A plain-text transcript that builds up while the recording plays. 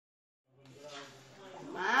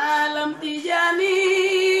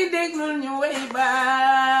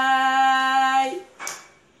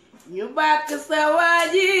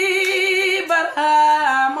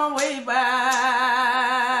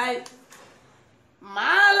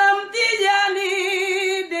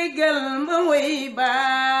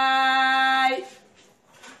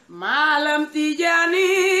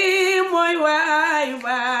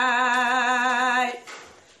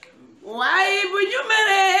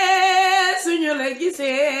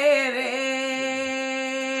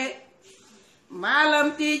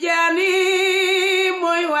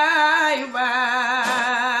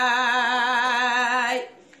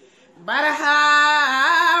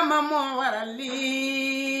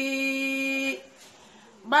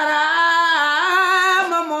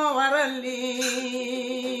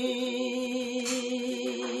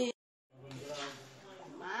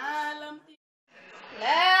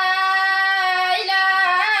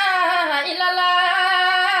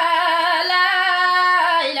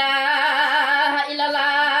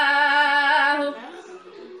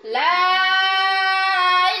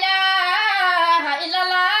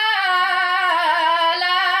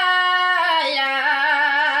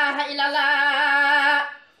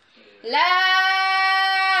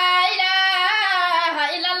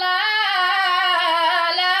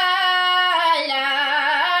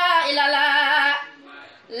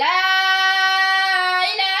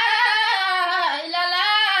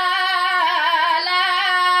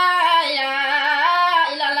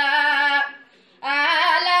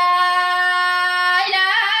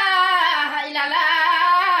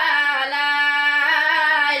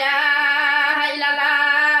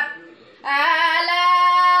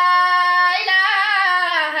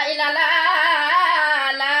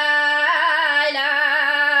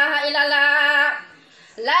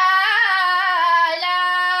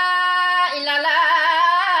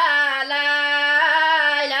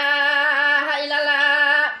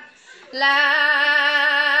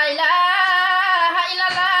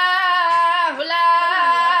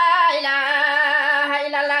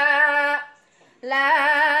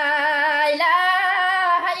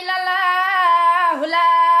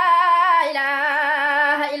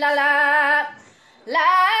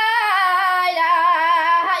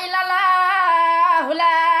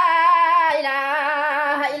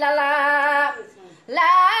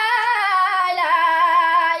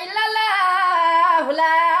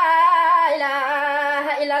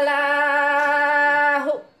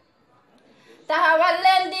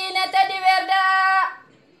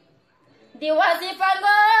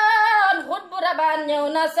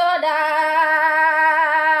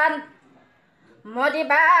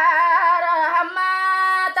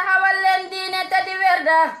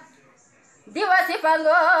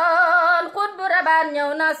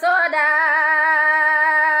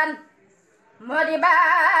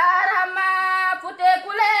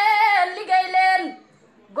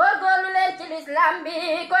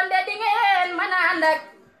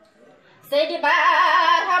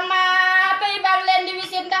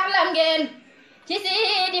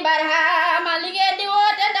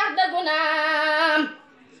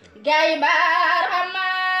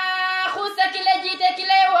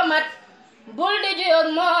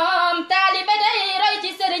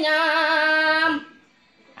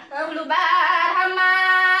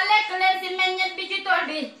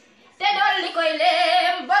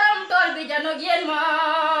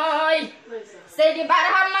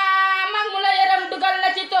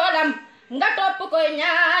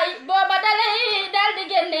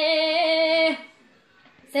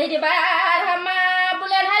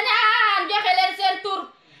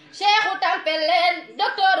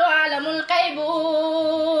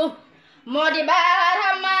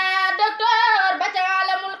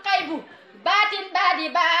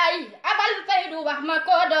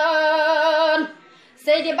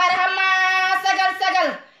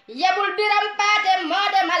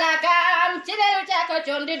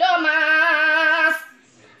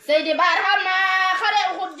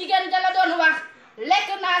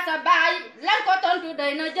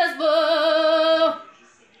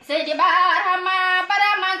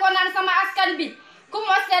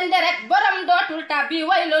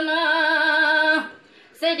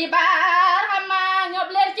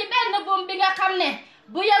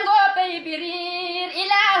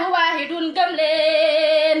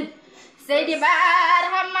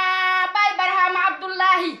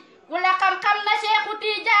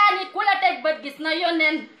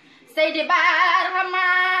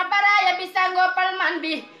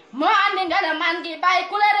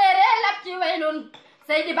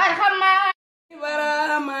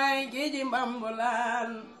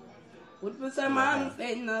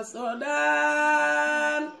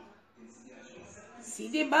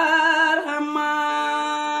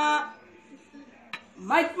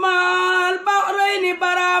majmal bahraini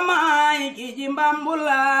baramay kiji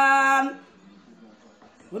mbambulan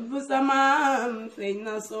Hutbu saman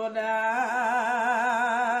Seyda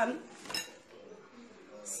Sodan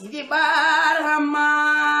Sidi Barhama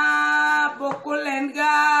bokulen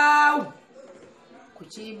gaaw ku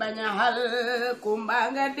ci baña hal ku mbaa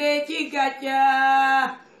nga dee ci gàcca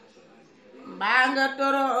mbaa nga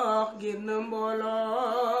torox génn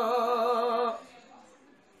mbooloo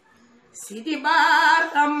Sidi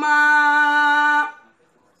Barhama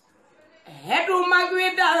xetu mag wi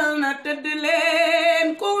dal na tëdd leen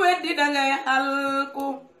ku weddi dangay xalku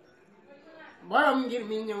borom ngir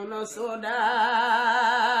mi ñëw na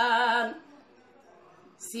Sodan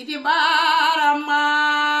Sidi Barhama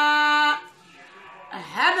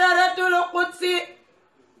hadaratul qudsi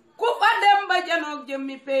ku fa dem ba janoog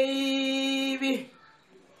jëmmi pey bi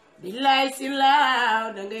billaay silaaw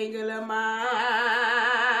dangay ngëlamaan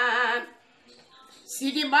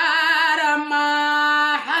Sidi Barhama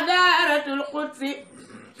hadaratul qudsi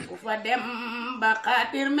ku fa dem ba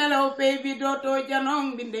xaatir melaw pey bi dootoo janoog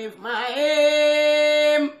bindeef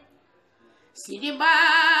maayem Sidi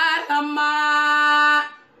Barhama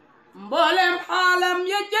mboolem xaalam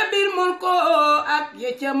ya ca biir mulko ak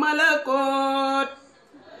ya ca malakoot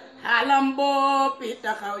xaalam boppi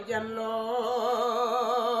taxaw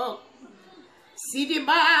janloog Sidi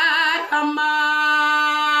Barhama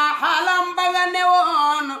xaalam ba nga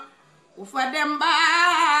newoon ku fa dem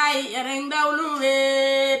baay yereng ndaw lu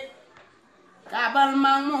weet kaabal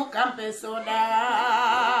mag mu kampe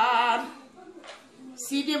Sodan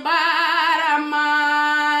Sidi Barhama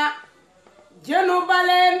jënu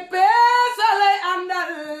baleen peesalay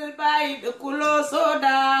àndal bay dëkkuloo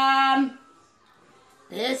Sodan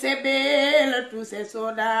PCB la tuuse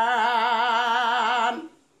Sodan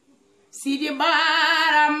Sidi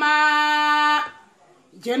Barhama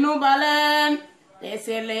jënu baleen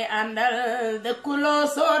peesalay àndal dëkkuloo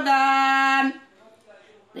Sodan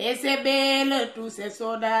PCB la tuuse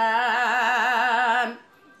Sodan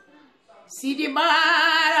Sidi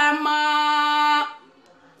Barhama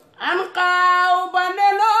an xaaw ba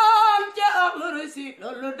ndeloon ca axlu si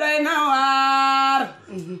loolu doy na waar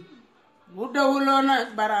bu dawuloon ak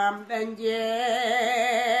baram dañ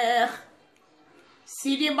jeex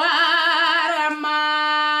Sidi Barhama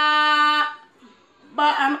ba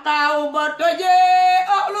an xaaw ba toje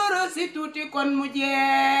axlu si tuuti kon mu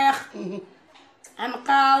jeex an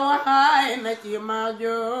xaaw xaay na ci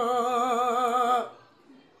maajo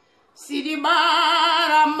Sidi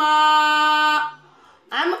Barhama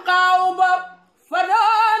an xaaw ba fa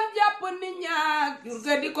doon jàpp nit ñaak jur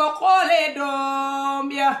ga di ko xoole doom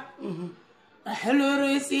ya ahlu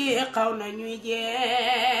rusi xaw na ñuy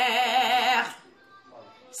jeex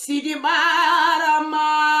Sidi Barhama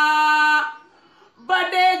ba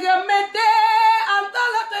dégg mette an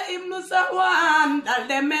talaka ibnu Sahwan dal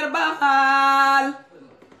de mer ba xaal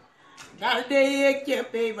dal de yéeg ca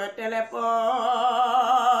pey ba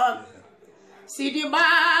téléphone Sidi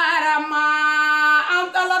Barhama am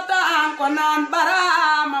talata am ko naan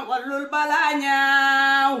Barhama wallul bala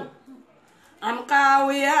ñaaw am xaaw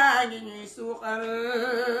yaa ngi ñuy suuxal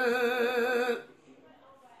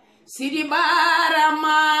Sidi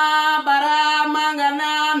Barhama nga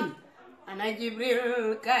naan ana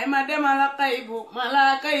Jibril kay ma demal xaybu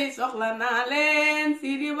malaaka yi soxla naa leen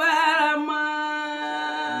Sidi Barhama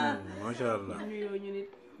masha Allah nuyoo ñu nit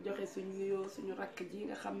joxe suñu nuyoo suñu rakk ji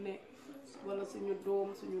nga xam ne wala suñu doom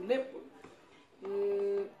suñu lépp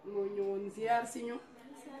moo ñëwoon ziar si ñu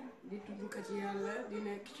di tuddkat yàlla di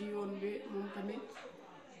nekk ci yoon bi moom tamit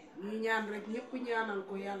ñuy ñaan rek ñëpp ñaanal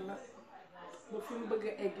ko yàlla ba fi mu bëgg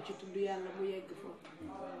a egg ci tudd yàlla mu yegg foofu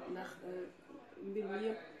ndax mbir mi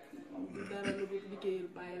yëpp du dara lu dul liggéeyal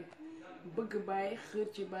bàyyi bëgg bàyyi xër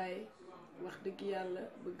ci bàyyi wax dëgg yàlla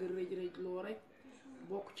bëgg rëj loo rek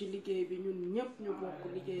bokk ci liggéey bi ñun ñëpp ñu bokk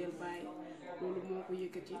liggéeyal bàyyi loolu moo ko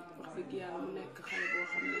yëkkati wax dëgg yàlla mu nekk xale boo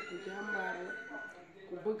xam ne ku jàmbaar la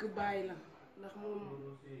ku bëgg bàyyi la ndax moom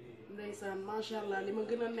ndeysaan macha allah li ma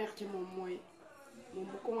gën a neex ci moom mooy moom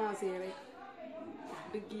bu commencé rek wax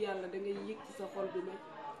dëgg yàlla da ngay yëg ci sa xol bi ne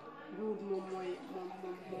duut moom mooy moom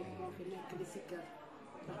moo fi nekk di sikkar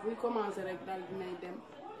ndax buy commencé rek daal dinay dem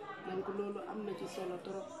donc loolu am na ci solo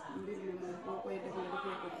trop mbir mi moom boo koy def nga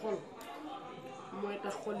defee ko xol mooy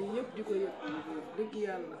tax xol yi yëpp di ko yëg dëgg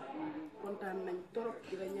yàlla kontaan nañ trop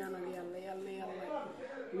di la ñaanal yàlla yàlla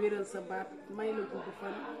wéral sa baat may la gudd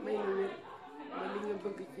fan may la wér ba li nga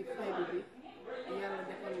bëgg ci faydu bi yàlla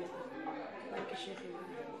defal la ko barke Cheikh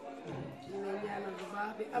Ibrahima ñu lay ñaanal bu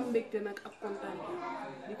baax di am mbégte nag ak kontaan bi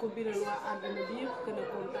di ko biral waa àdduna bi yëpp gën a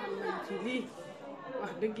kontaan nañ ci lii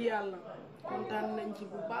wax dëgg yàlla kontaan nañ ci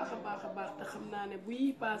bu baax a baax te xam naa ne bu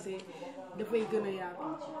yi passé dafay gën a yaatu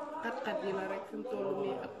xat-xat yi la rek fi mu toll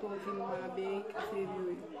nii ak confinement beeg affaire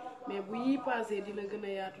yooyu mais bu yi passé dina gën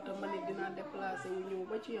a yaatu te man it dinaa déplacé wu ñëw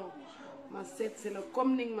ba ci yow ma seet si la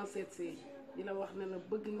comme ni nga ma seet see di la wax ne la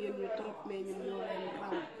bëgg ngeen ñu trop mais ñun ñoo leen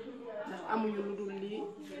raw ndax amuñu lu dul lii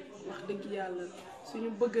wax dëgg yàlla suñu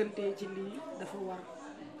bëggantee ci lii dafa war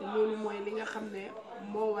te loolu mooy li nga xam ne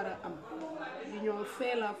moo war a am l'union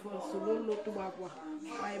fait la force loolu la tubaab wax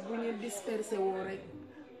waaye bu ñu dispersé woo rek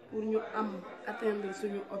pour ñu am atteindre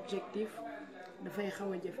suñu objectif dafay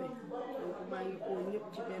xaw a jafe donc maa ngi oo ñëpp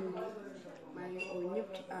ci benn maa ngi oo ñëpp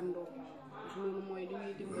ci àndoo ndax loolu mooy li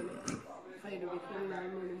ñuy dimbale faydu bi foog naa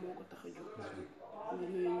loolu moo ko tax a jóg ngir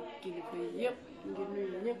nuyu kilifa yi yëpp ngir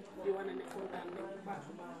nuyu ñëpp di wane ne kontaan nañ bu baax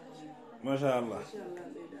a baax. macha allah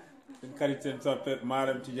suñ xarit seen soppe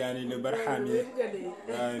Maaram Tidiane le Barham yi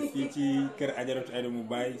fii ci kër Ajaratu Aida Mou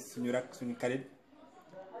Baye suñu rak suñu xarit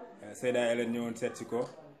Seyda Hélène ñëwoon seet si ko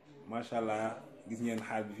macha allah gis ngeen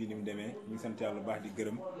xaal bi fii ni mu demee ñu ngi sant yàlla bu baax di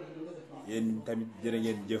gërëm yéen tamit jërë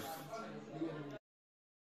ngeen jëf.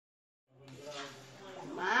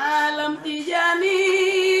 Maaram Tidiane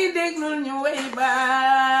déglul ñu way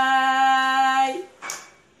baay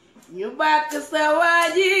ñu bàkk sa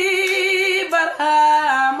waaji